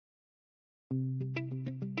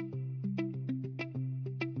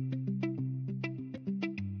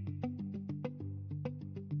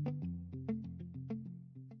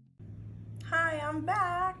I'm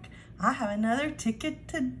back. I have another ticket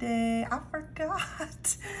today. I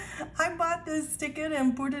forgot. I bought this ticket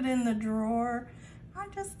and put it in the drawer. I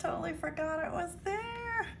just totally forgot it was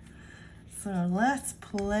there. So let's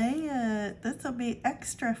play it. This will be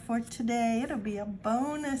extra for today. It'll be a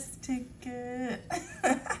bonus ticket.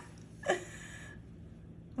 Let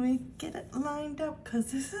me get it lined up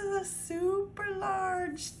because this is a super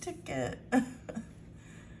large ticket.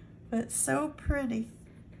 But so pretty.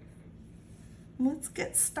 Let's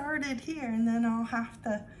get started here and then I'll have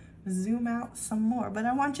to zoom out some more. But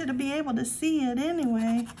I want you to be able to see it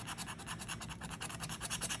anyway.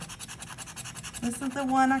 This is the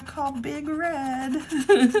one I call Big Red.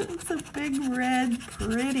 It's a big red,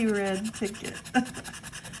 pretty red ticket.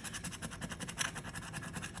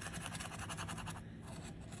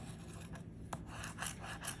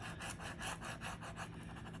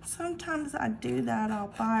 Sometimes I do that.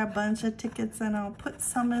 I'll buy a bunch of tickets and I'll put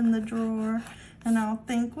some in the drawer and I'll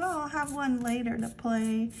think, well, I'll have one later to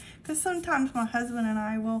play. Because sometimes my husband and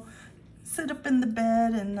I will sit up in the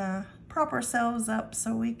bed and prop ourselves up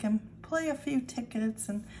so we can play a few tickets,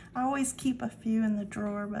 and I always keep a few in the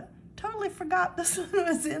drawer, but totally forgot this one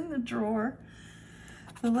was in the drawer.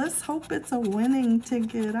 So let's hope it's a winning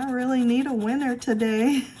ticket. I really need a winner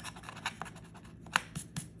today.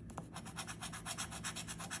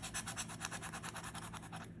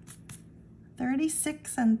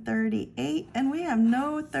 $36 and $38, and we have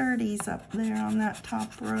no 30s up there on that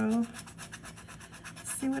top row.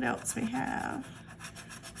 Let's see what else we have.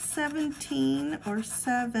 17 or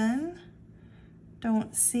 7,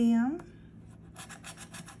 don't see them.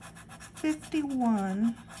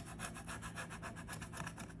 51,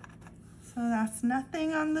 so that's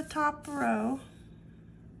nothing on the top row.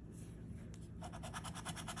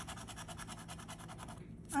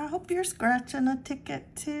 I hope you're scratching a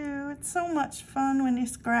ticket too. It's so much fun when you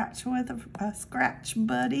scratch with a scratch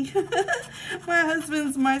buddy. My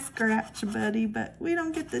husband's my scratch buddy, but we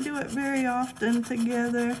don't get to do it very often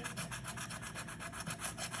together.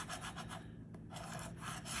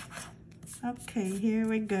 Okay, here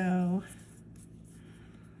we go.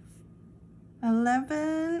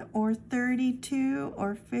 11 or 32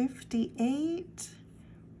 or 58,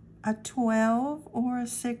 a 12 or a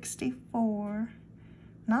 64.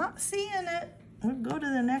 Not seeing it. We'll go to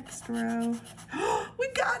the next row. We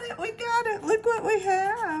got it, we got it. Look what we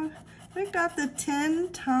have. We got the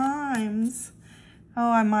 10 times. Oh,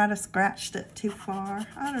 I might have scratched it too far.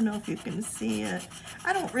 I don't know if you can see it.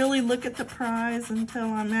 I don't really look at the prize until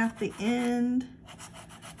I'm at the end.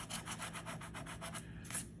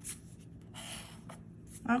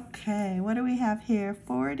 Okay, what do we have here?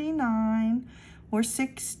 49 or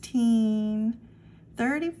 16,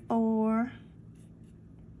 34.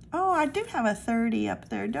 Oh, I do have a 30 up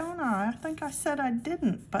there, don't I? I think I said I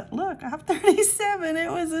didn't, but look, I have 37.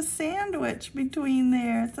 It was a sandwich between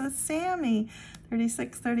there. It's a Sammy.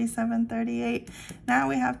 36, 37, 38. Now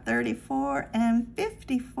we have 34 and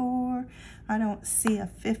 54. I don't see a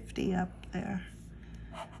 50 up there.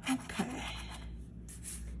 Okay.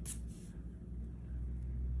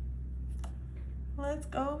 Let's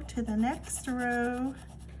go to the next row.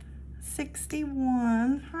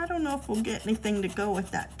 61. I don't know if we'll get anything to go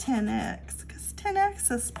with that 10X, because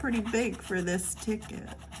 10X is pretty big for this ticket.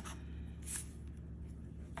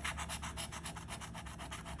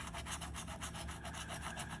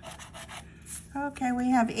 Okay, we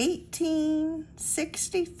have 18,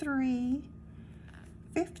 63,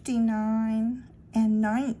 59, and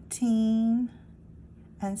 19,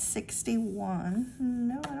 and 61.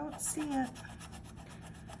 No, I don't see it.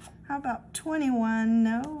 How about 21?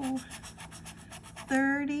 No.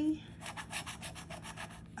 30,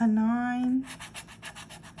 a 9,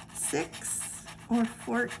 6, or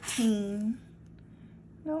 14.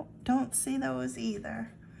 Nope, don't see those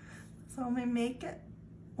either. So let me make it.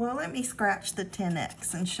 Well, let me scratch the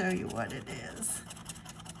 10X and show you what it is.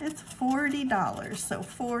 It's $40, so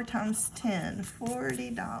 4 times 10,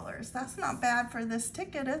 $40. That's not bad for this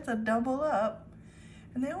ticket. It's a double up.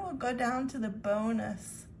 And then we'll go down to the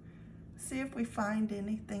bonus. See if we find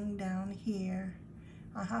anything down here.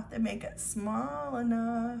 I'll have to make it small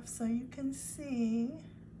enough so you can see.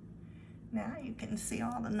 Now you can see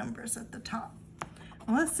all the numbers at the top.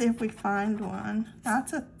 Well, let's see if we find one.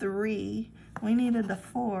 That's a 3. We needed a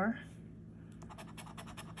 4.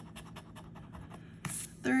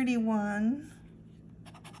 31.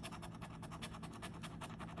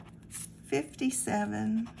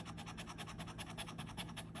 57.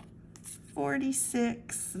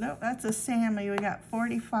 46. Nope, that's a Sammy. We got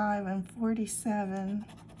 45 and 47.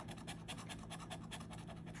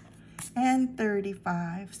 And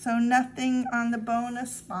 35. So nothing on the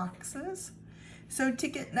bonus boxes. So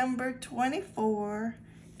ticket number 24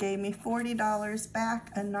 gave me $40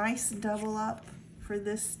 back, a nice double up for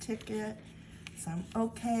this ticket. So I'm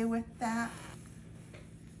okay with that.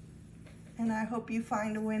 And I hope you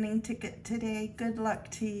find a winning ticket today. Good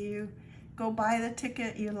luck to you. Go buy the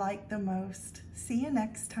ticket you like the most. See you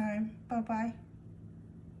next time. Bye-bye.